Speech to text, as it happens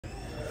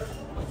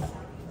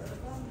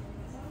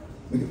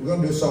We're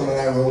going to do a song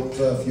that I wrote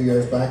a few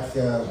years back.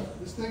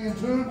 This thing in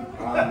tune?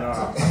 No. No,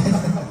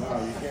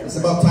 you can't. It's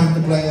about time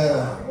to play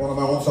one of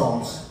my own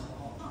songs.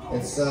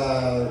 It's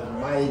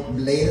my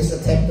latest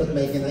attempt at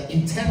making an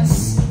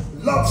intense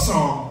love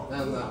song.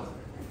 And,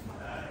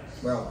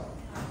 well,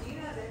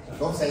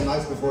 don't say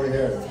nice before you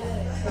hear it.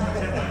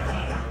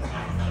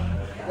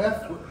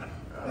 F.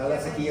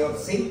 That's a key of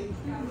C.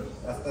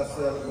 That's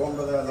one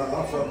with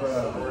lots of...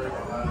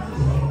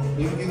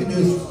 you can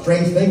do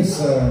strange things,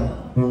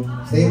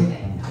 Steve.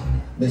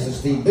 This is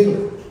Steve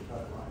Bigler.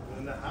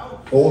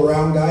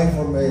 All-around guy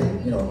from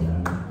anything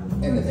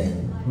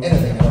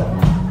at all.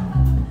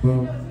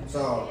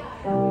 So,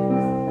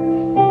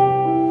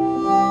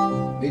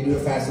 we do a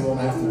faster one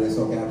after this,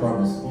 okay, I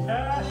promise.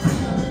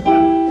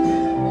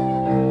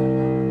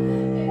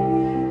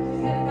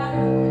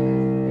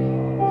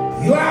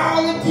 You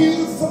are the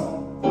beautiful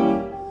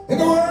in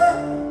the world.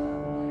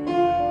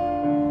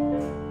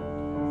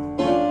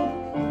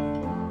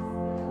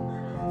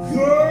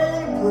 You're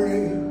the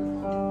pretty,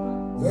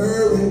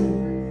 very.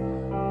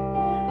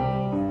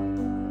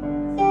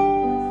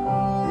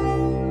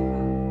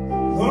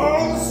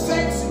 All the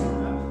sexy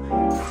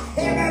I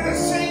have ever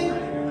seen.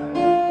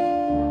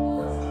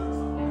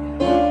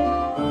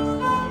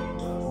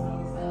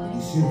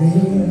 You should be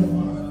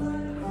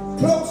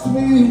close to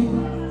me.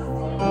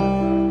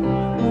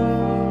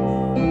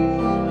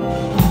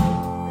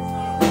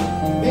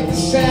 Make the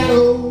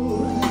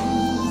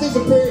shadows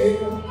disappear.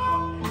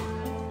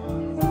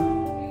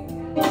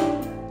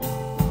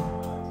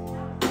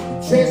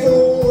 Chase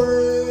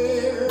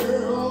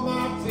away all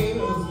my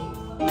fears.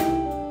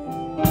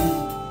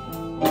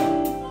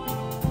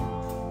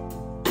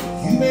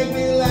 You make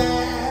me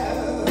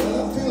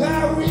laugh till I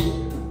weep.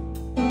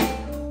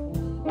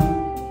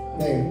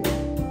 Baby,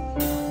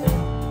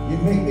 you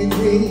make me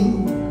dream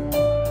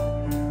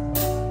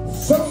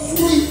so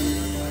sweet.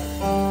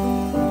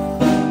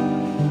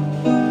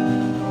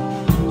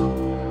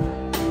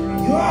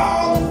 You're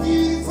all the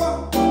beautiful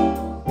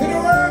in the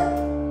world.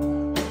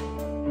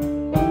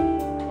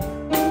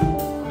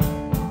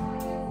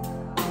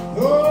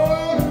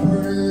 You're the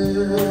pretty,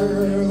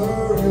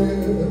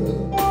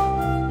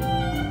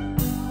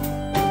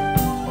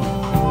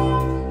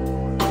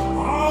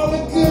 all the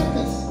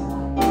goodness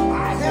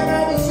I have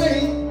ever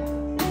seen.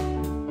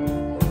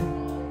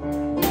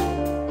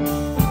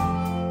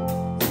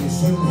 You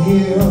shouldn't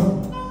hear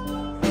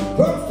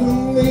close to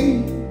me.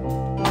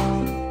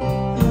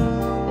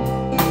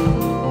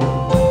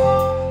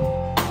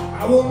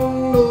 I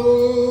wouldn't know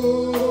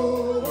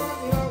what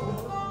love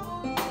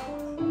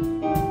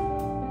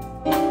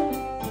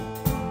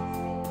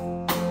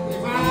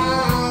if I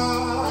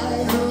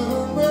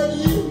hadn't met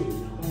you.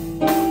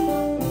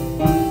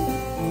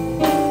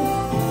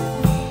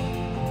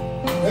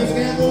 Let's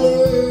gamble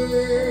away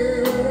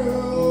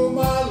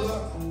my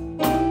luck.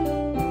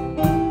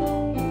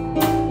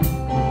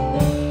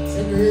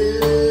 Sitting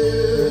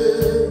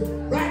here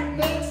right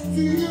next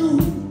to you.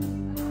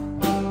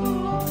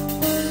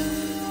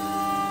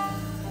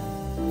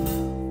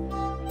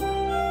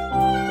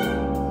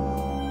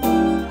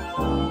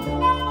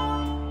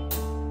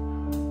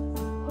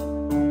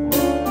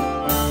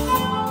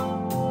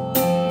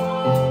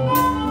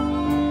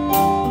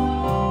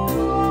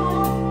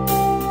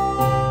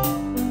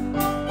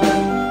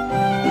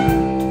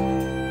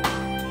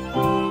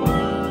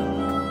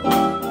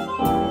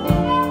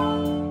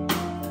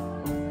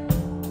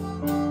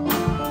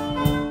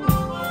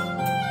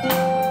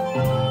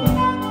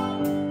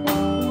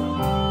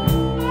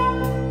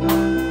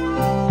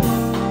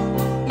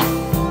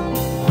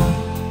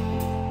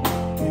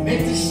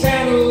 Make the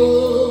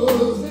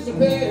shadows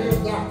disappear,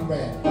 Dr.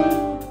 Brad.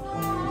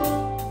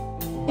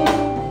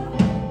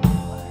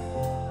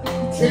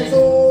 Chase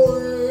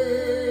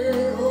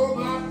away all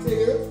my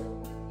tears.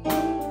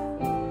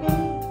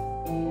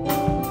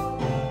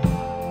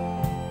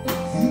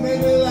 You make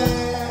me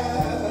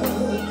laugh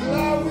till I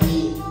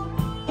weep.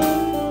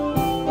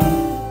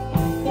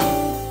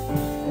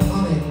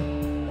 Honey,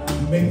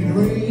 you make me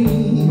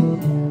dream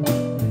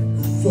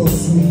so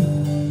sweet.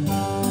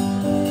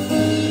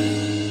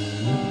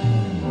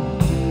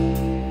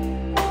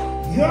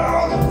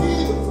 You're the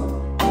beautiful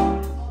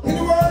in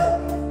the world.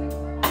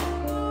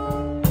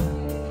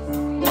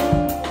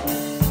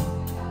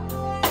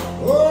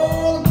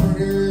 Oh, the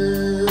pretty,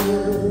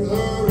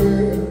 the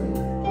real.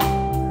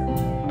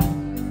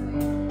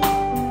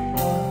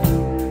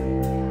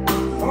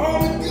 All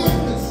the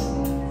goodness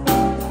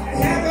I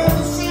have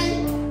ever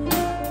seen.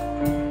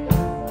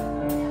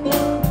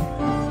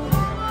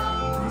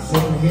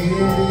 Sitting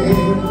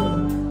here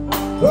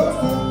close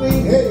to me,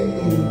 hey.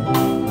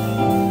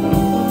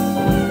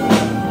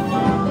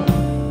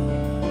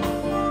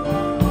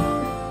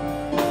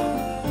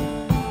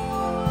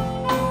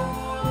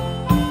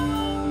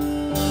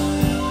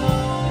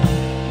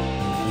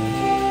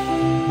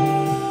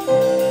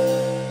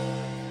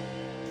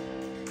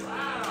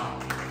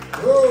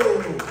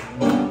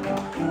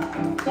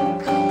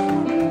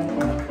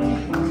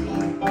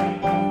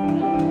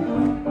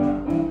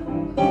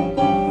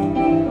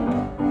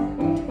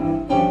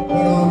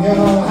 Put on your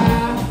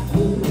high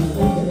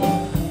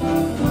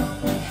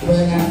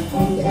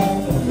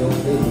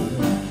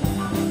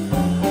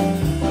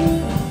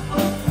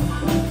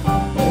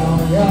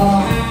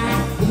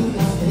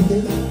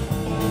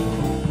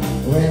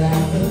when I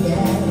put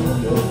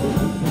down your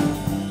feet.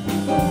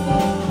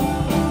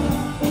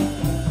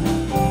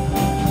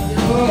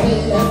 Your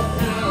head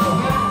down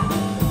high,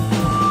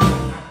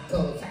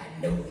 'cause I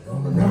know you're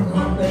gonna knock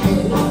on me.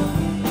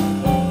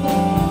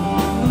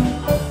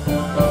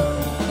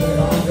 Get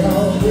on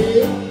your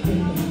way.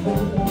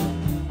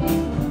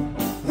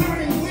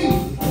 Honey, we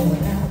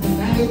going out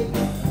tonight.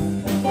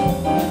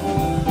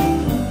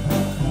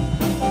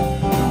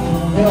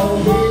 Your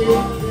way,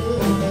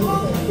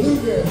 blue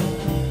girl.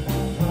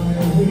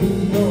 Honey, we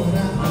going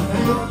out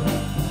tonight.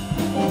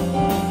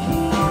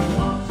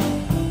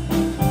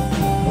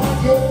 Want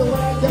you to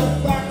wear your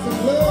box of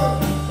love.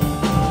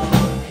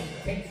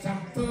 Take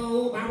some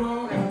food, I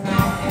wanna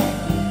fight.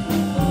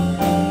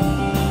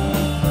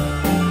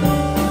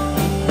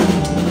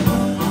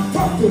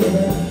 Talk to me,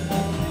 baby.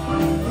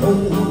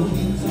 Hold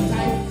you so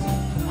tight.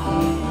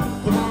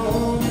 Come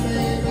on,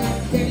 baby, I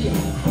tell you,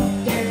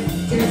 get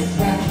just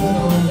right put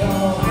on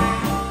your eye.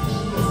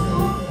 Keep me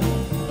sleeping.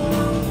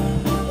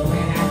 But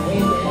when I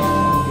wake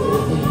up,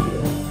 you're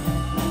here.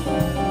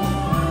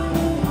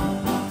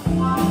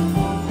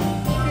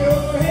 Keep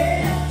your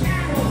head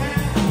down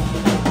high,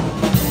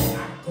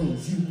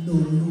 'cause you know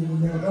you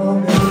never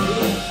know.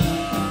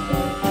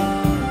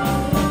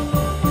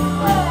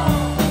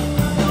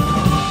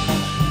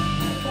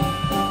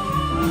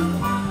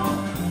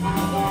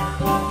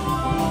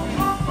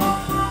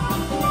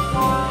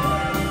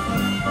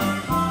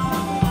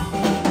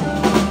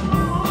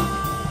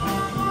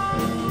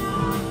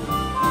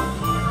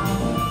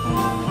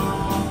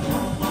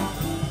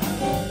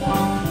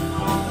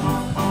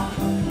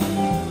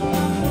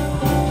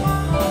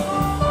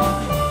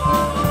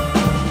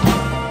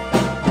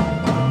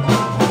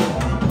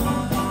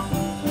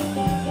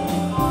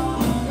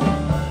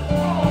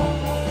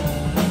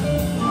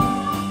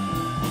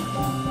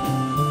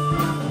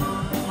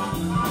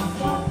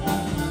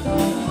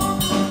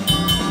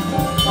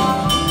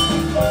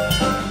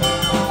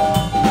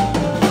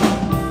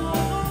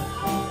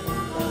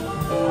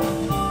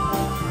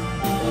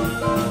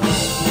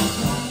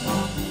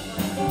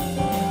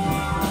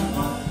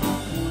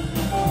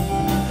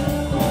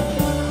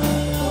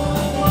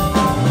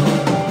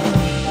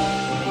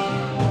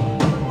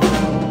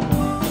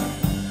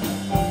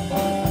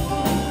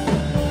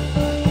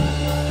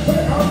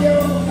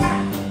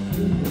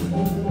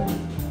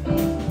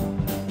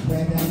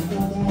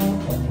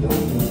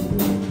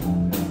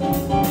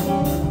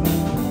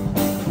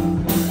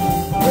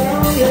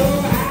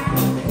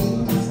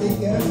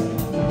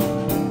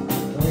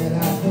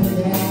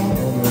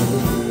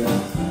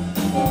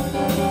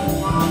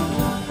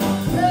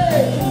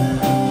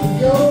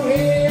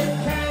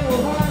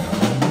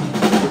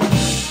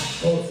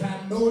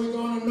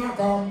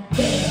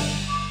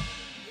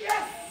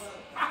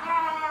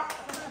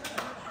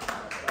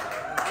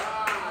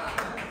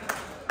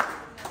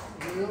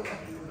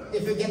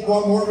 If you get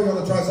one more, we're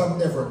going to try something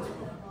different.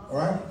 All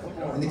right?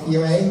 In the key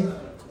of A.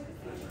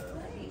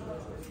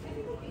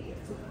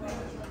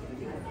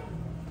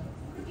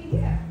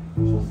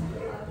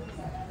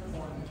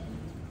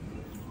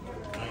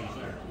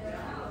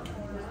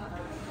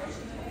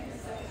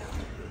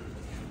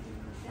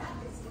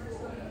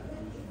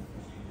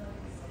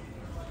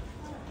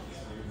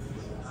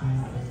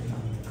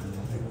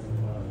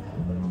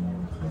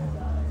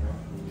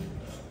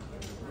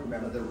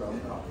 Remember the rum?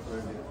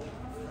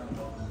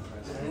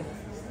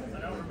 I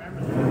don't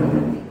remember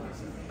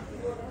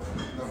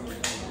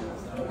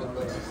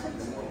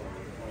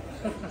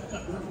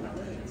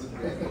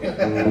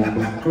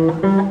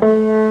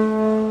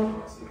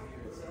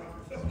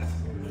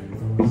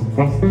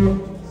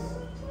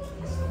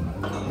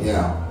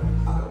Yeah.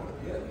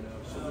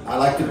 I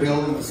like to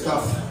build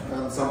stuff,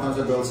 and sometimes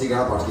I build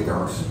cigar box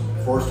guitars.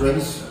 4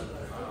 strings.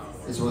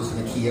 This was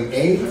in the key of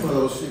A for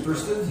those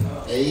interested.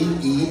 A,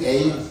 E,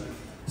 A,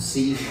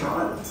 C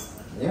sharp.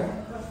 Yeah.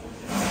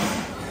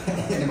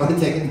 Anybody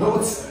taking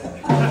notes?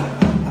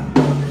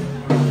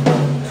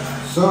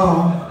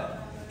 So,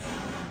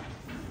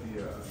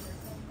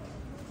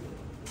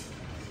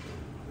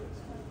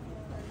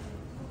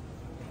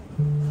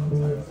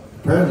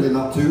 apparently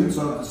not tuned,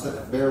 so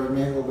just bear with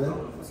me a little bit.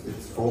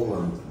 It's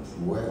fallen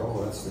way.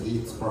 Oh, that's the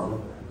E's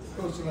problem.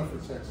 Close enough for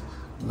Texas.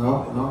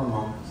 No.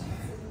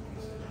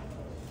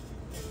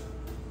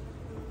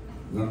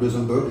 I'm gonna do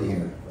some boogie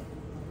here.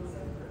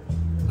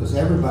 Because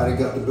everybody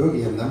got the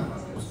boogie in them.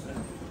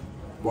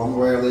 One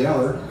way or the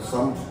other.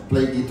 Some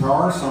play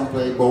guitar, some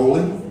play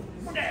bowling,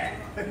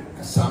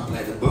 and some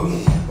play the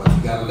boogie. But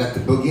you gotta let the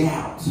boogie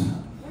out.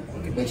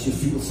 It makes you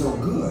feel so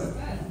good.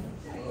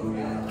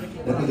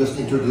 Let me just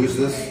introduce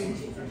this.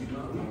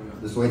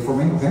 Just wait for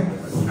me, okay?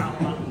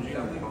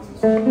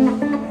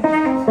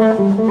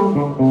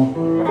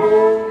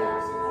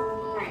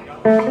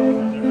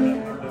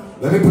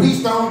 Baby,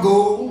 please don't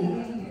go.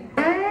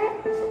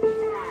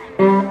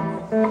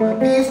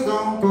 Please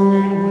don't go.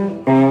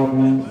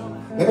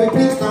 Baby,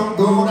 please don't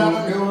go down to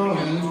New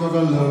Orleans, 'cause I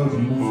love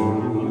you so.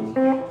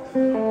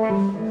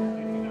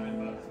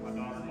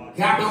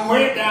 Got me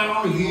way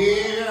down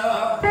here.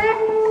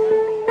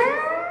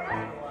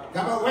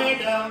 Got me way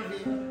down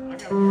here.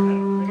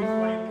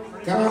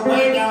 Coming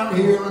way down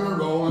here in a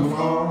rolling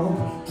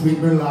log, treat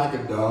me like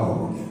a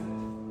dog.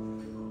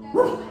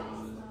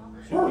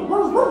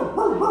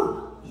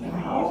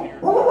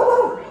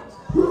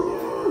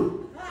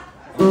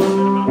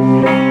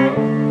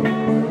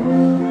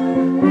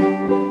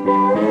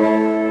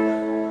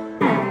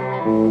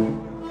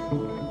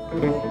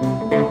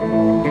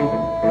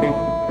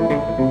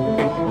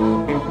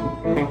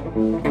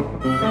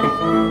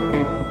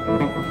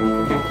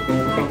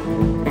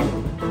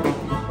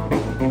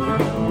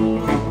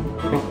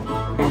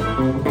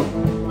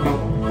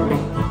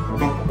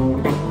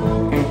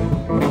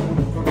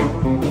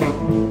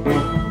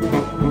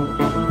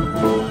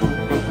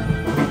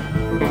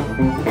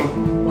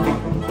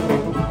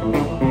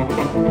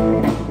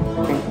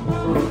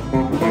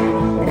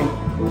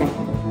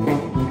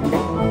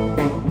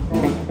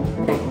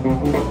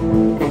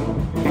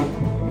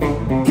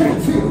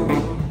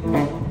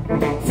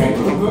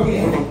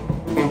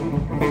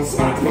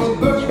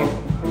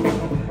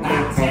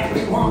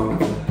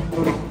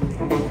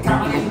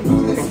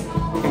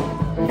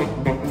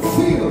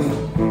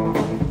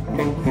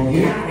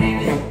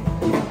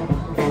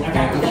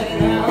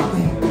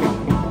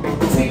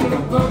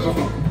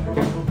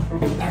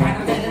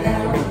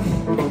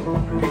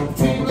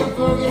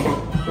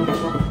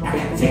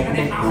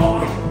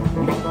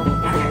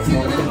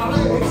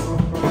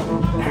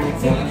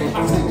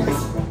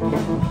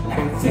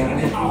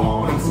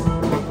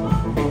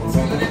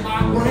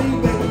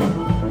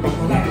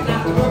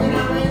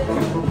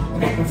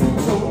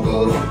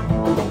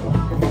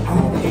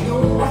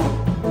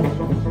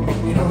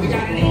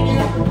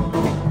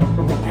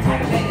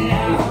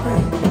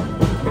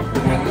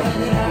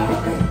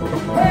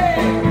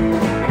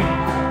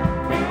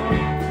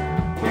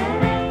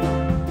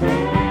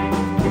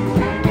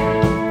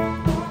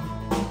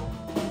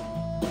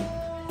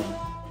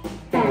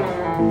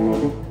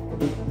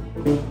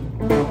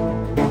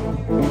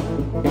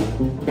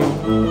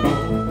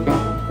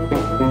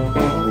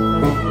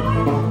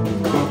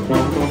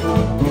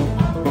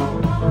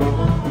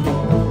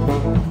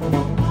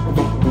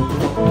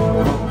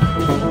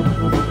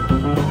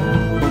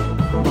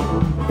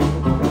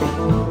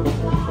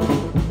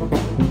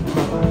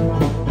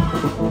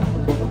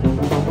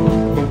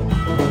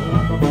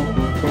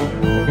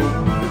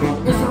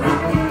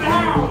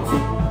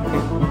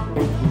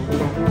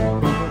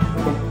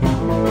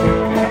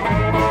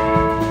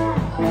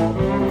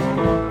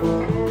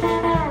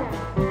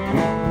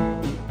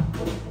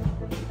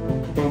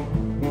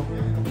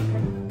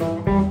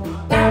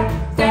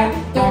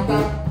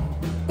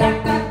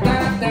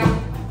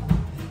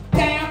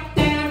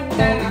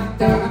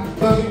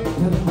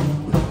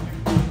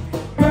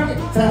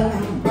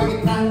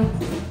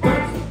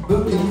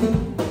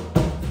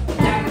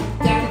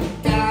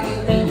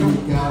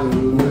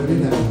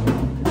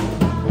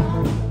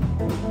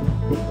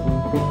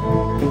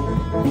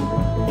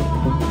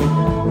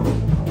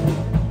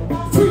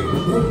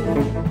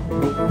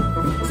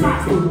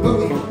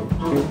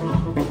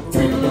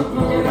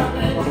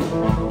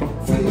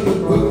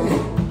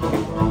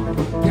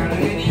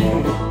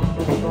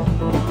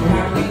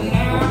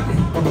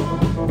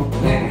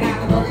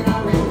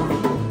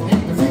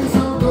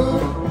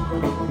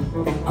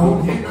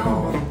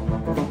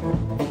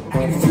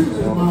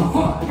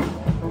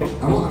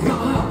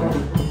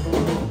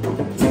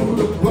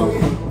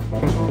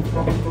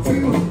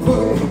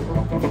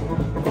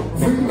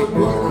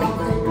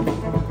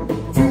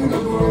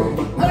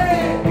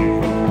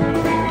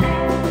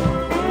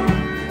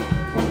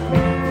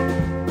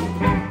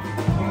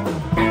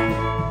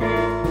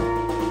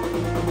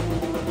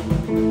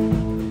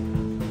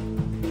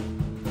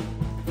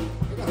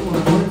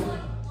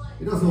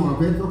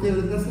 Okay,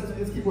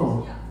 let's keep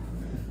going.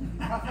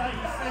 I thought you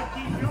said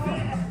keep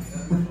going.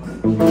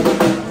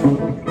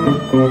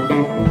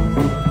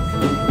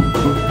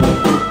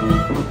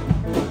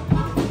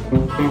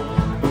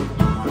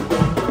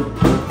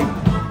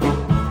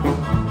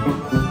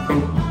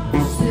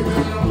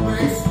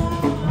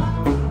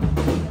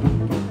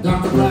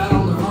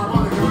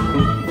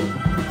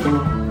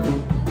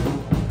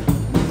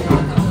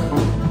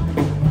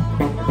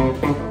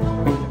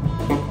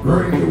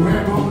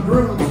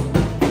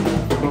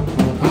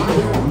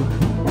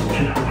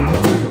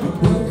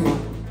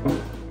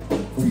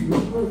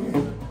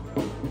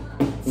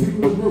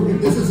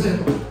 This is it.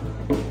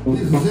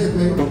 This is it,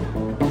 baby.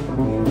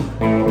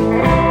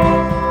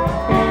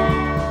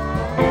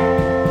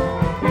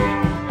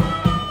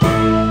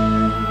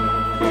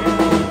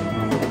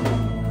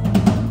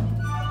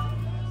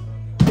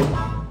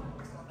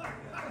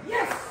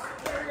 Yes!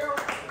 There you go.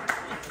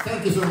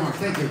 Thank you so much.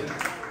 Thank you.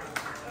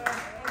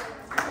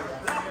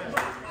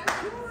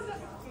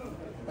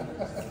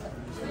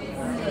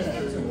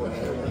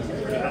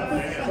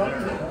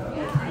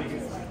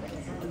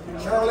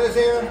 Charlie's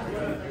here.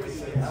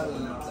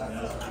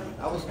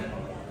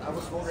 I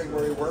was wondering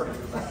where you were.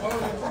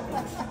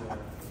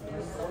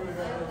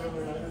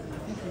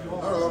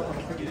 Hello.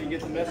 You didn't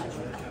get the message.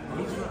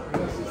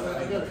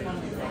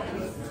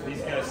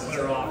 These guys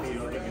clear off.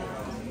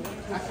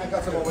 I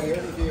got some over here.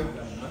 If you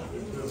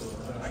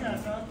I got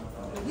some.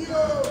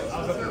 I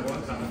was up there once.